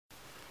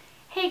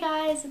Hey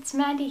guys, it's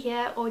Mandy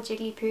here, or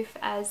Jigglypoof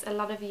as a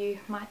lot of you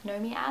might know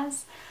me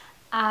as.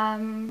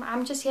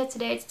 I'm just here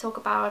today to talk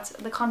about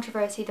the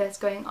controversy that's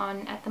going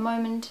on at the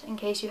moment, in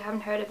case you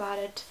haven't heard about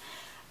it.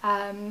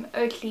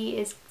 Oatly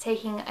is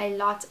taking a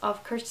lot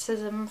of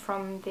criticism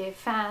from their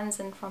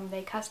fans and from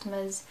their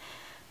customers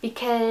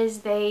because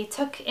they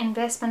took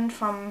investment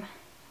from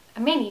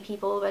many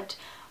people, but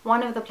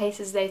one of the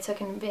places they took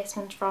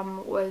investment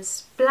from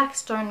was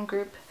Blackstone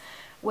Group,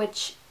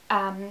 which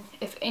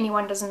if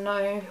anyone doesn't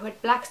know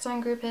what Blackstone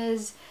Group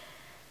is,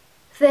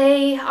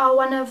 they are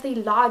one of the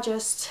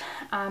largest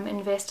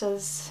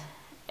investors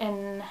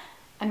in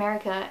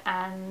America,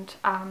 and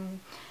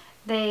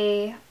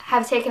they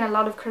have taken a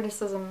lot of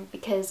criticism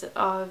because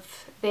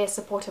of their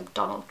support of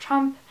Donald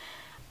Trump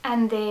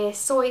and their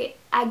soy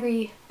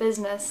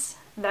agri-business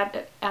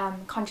that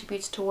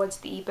contributes towards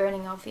the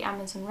burning of the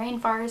Amazon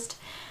rainforest.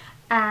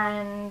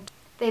 And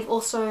they've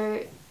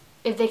also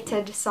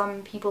evicted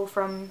some people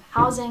from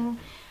housing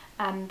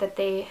that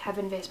they have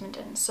investment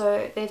in.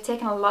 So they've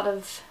taken a lot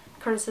of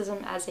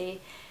criticism as a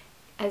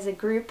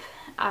group,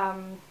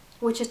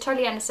 which is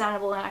totally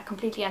understandable, and I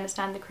completely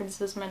understand the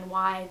criticism and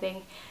why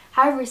they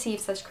have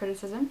received such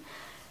criticism.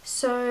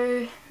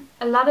 So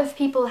a lot of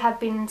people have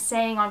been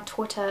saying on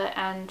Twitter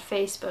and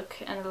Facebook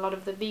and a lot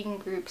of the vegan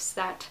groups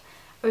that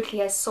Oatly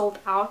has sold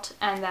out,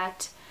 and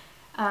that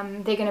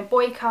they're going to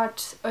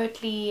boycott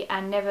Oatly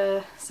and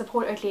never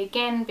support Oatly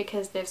again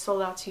because they've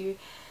sold out to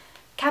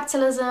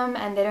capitalism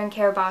and they don't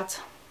care about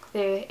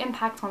their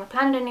impact on the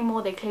planet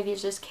anymore. They clearly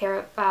just care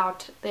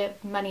about their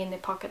money in their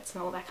pockets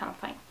and all that kind of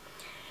thing.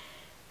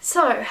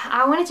 So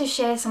I wanted to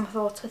share some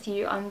thoughts with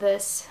you on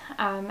this,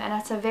 and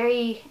it's a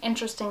very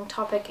interesting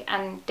topic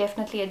and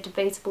definitely a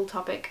debatable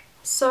topic.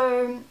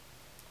 So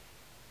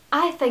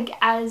I think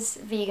as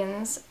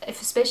vegans,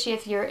 especially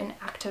if you're an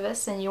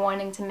activist and you're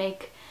wanting to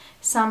make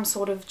some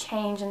sort of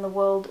change in the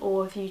world,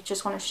 or if you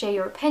just want to share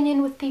your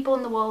opinion with people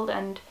in the world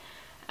and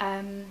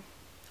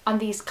on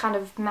these kind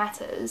of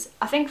matters,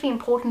 I think the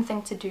important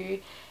thing to do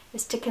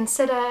is to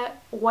consider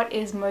what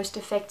is most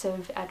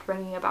effective at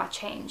bringing about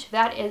change.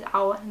 That is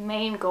our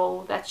main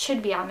goal. That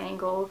should be our main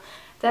goal.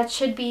 That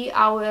should be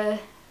our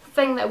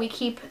thing that we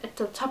keep at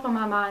the top of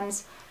our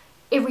minds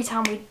every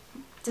time we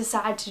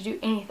decide to do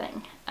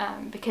anything,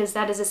 because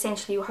that is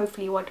essentially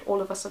hopefully what all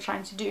of us are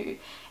trying to do,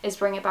 is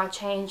bring about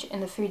change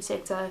in the food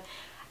sector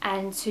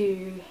and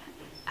to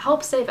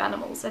help save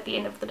animals at the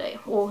end of the day,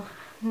 or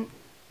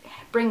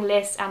bring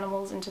less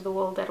animals into the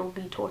world that will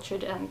be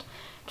tortured and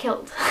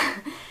killed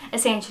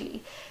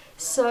essentially.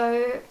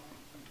 So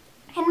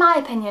in my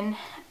opinion,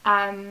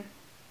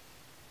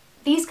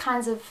 these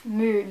kinds of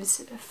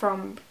moves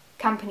from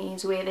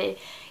companies where they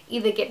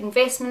either get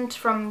investment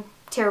from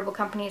terrible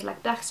companies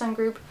like Blackstone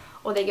Group,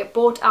 or they get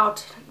bought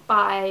out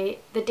by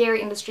the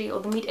dairy industry or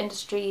the meat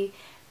industry,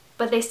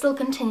 but they still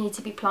continue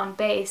to be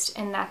plant-based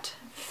in that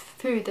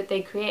food that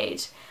they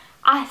create,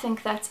 I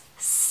think that's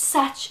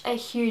such a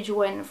huge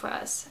win for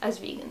us as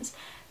vegans.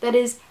 That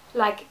is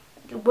like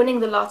winning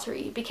the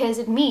lottery, because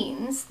it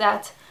means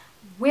that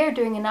we're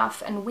doing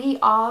enough and we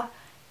are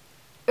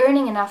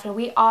earning enough and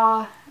we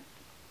are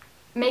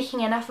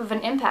making enough of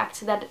an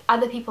impact that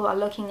other people are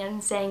looking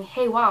and saying,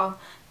 hey, wow,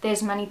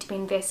 there's money to be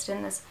invested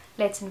in this,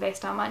 let's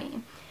invest our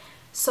money.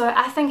 So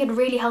I think it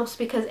really helps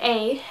because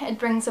A, it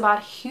brings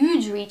about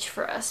huge reach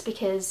for us,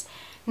 because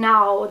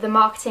now the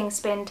marketing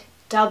spend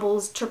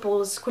doubles,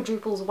 triples,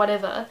 quadruples,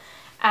 whatever,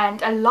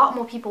 and a lot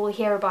more people will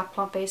hear about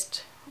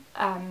plant-based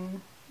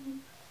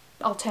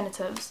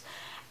alternatives.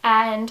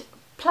 And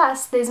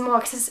plus there's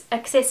more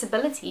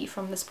accessibility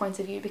from this point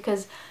of view,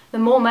 because the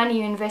more money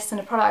you invest in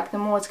a product, the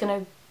more it's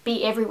going to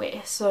be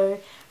everywhere. So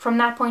from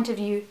that point of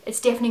view, it's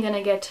definitely going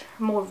to get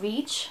more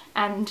reach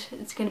and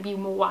it's going to be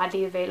more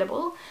widely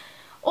available.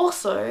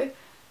 Also,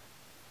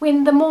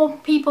 when the more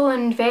people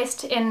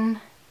invest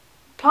in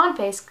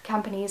plant-based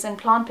companies and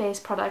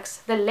plant-based products,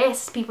 the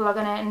less people are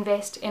going to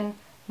invest in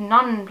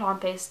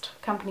non-plant-based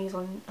companies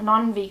or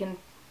non-vegan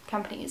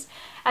companies.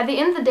 At the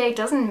end of the day, it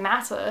doesn't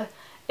matter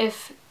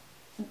if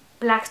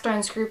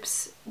Blackstone Group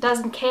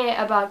doesn't care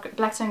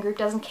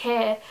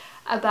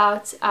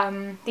about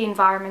the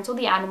environment or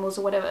the animals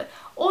or whatever.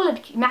 All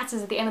it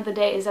matters at the end of the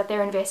day is that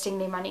they're investing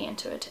their money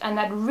into it, and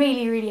that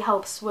really, really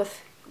helps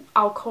with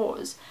our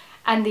cause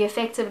and the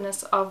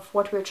effectiveness of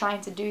what we're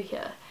trying to do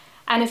here.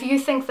 And if you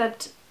think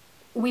that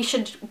we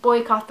should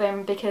boycott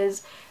them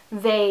because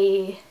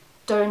they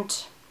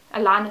don't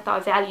align with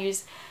our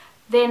values,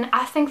 then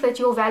I think that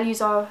your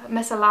values are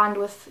misaligned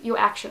with your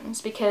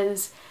actions,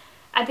 because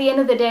at the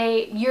end of the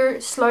day, you're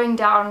slowing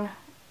down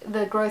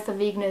the growth of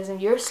veganism,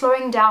 you're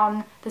slowing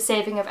down the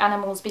saving of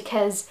animals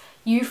because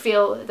you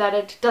feel that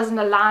it doesn't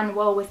align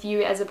well with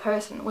you as a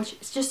person, which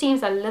just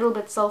seems a little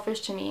bit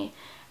selfish to me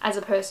as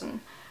a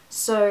person.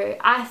 So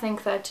I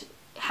think that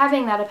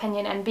having that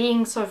opinion and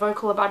being so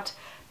vocal about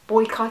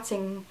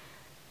boycotting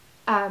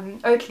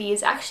Oatly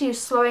is actually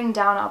slowing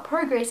down our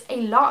progress a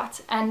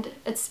lot, and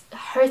it's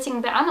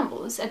hurting the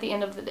animals at the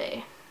end of the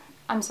day.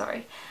 I'm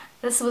sorry,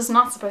 this was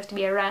not supposed to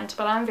be a rant,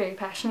 but I'm very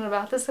passionate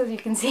about this, as you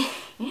can see.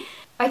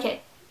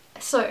 Okay,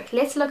 So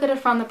let's look at it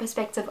from the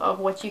perspective of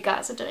what you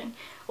guys are doing.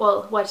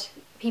 Well, what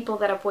people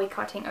that are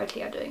boycotting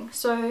Oatly are doing.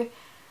 So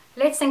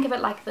let's think of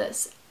it like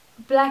this.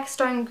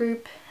 Blackstone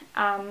Group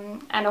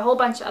and a whole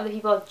bunch of other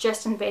people have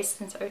just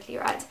invested into Oatly,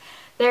 right?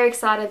 They're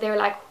excited. They're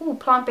like, "Ooh,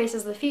 plant-based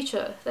is the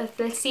future.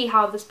 Let's see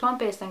how this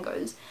plant-based thing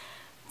goes."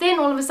 Then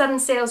all of a sudden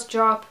sales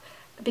drop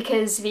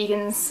because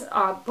vegans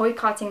are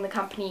boycotting the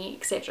company,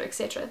 etc,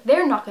 etc.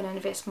 They're not going to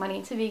invest money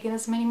into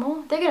veganism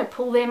anymore. They're going to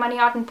pull their money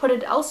out and put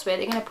it elsewhere.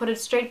 They're going to put it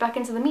straight back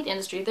into the meat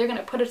industry. They're going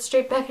to put it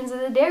straight back into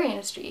the dairy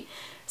industry.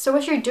 So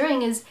what you're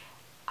doing is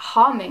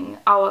harming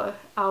our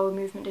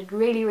movement. It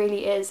really,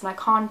 really is, and I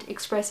can't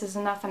express this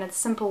enough, and it's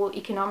simple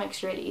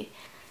economics really.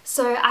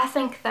 So I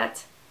think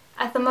that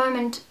at the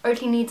moment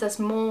Oatly needs us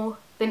more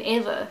than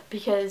ever,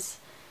 because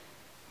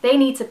they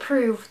need to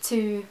prove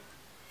to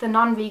the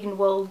non-vegan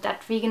world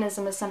that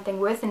veganism is something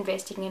worth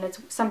investing in, it's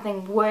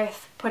something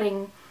worth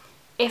putting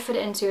effort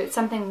into, it's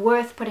something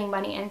worth putting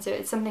money into,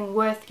 it's something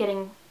worth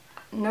getting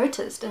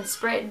noticed and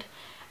spread.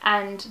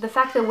 And the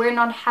fact that we're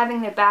not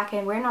having their back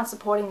and we're not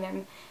supporting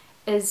them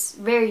is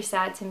very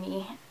sad to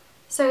me.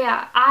 So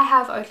yeah, I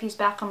have Oatly's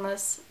back on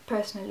this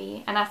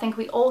personally, and I think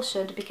we all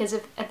should, because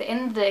if at the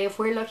end of the day, if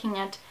we're looking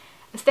at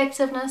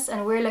effectiveness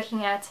and we're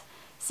looking at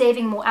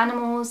saving more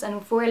animals,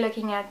 and if we're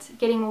looking at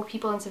getting more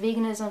people into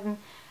veganism,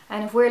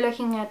 and if we're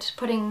looking at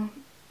putting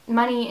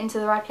money into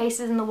the right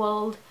places in the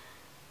world,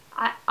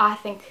 I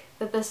think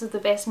that this is the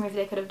best move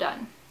they could have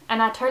done.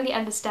 And I totally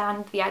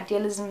understand the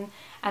idealism,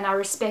 and I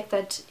respect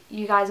that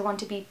you guys want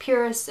to be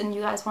purists and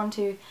you guys want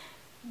to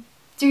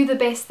do the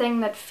best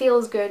thing that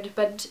feels good,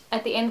 but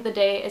at the end of the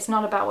day, it's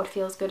not about what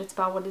feels good, it's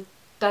about what it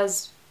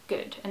does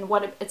good, and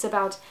it's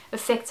about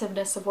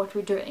effectiveness of what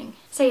we're doing.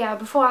 So yeah,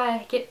 before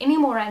I get any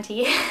more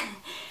ranty,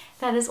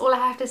 that is all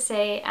I have to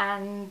say,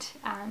 and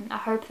I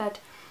hope that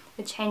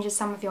it changes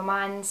some of your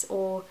minds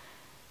or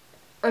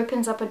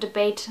opens up a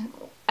debate,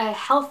 a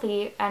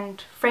healthy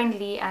and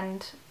friendly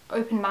and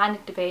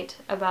open-minded debate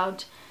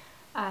about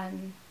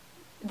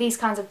these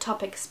kinds of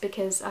topics,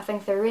 because I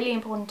think they're really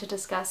important to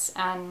discuss.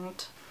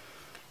 And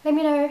let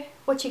me know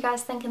what you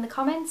guys think in the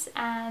comments,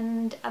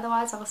 and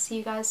otherwise I'll see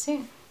you guys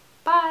soon.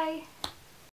 Bye!